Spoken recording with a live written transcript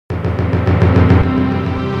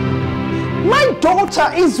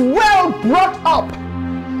daughter is well brought up.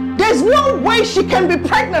 There's no way she can be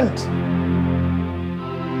pregnant.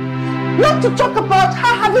 Not to talk about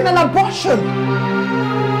her having an abortion.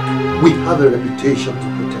 We have a reputation to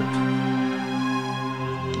protect.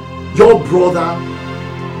 Your brother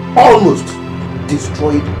almost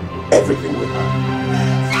destroyed everything we had.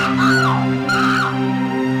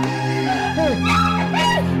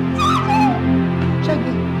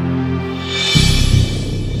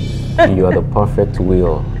 You are the perfect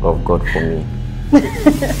will of God for me.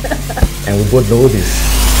 And we both know this.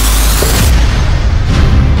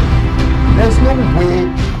 There's no way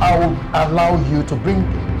I will allow you to bring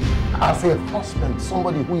as a husband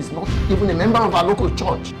somebody who is not even a member of our local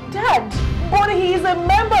church. Dad, but he is a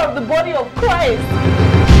member of the body of Christ.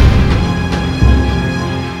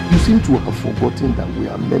 You seem to have forgotten that we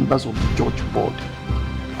are members of the church board.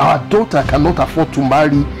 Our daughter cannot afford to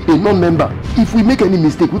marry a non-member. If we make any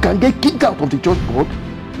mistake, we can get kicked out of the church board.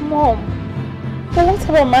 Mom, but what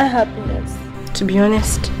about my happiness? To be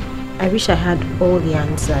honest, I wish I had all the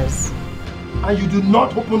answers. And you do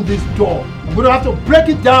not open this door, I'm going to have to break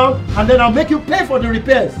it down and then I'll make you pay for the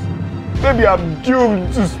repairs. Maybe I'm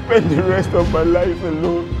doomed to spend the rest of my life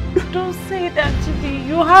alone. Don't say that, Chidi.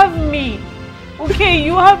 You have me. Okay,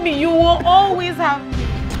 you have me. You will always have me.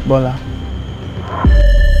 Bola.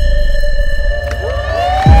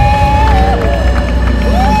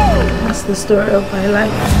 That's the story of my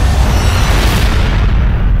life.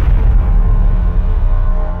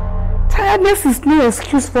 Tiredness is no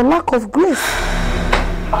excuse for lack of grace.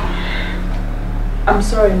 I'm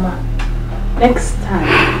sorry, Ma. Next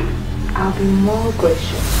time, I'll be more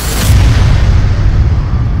gracious.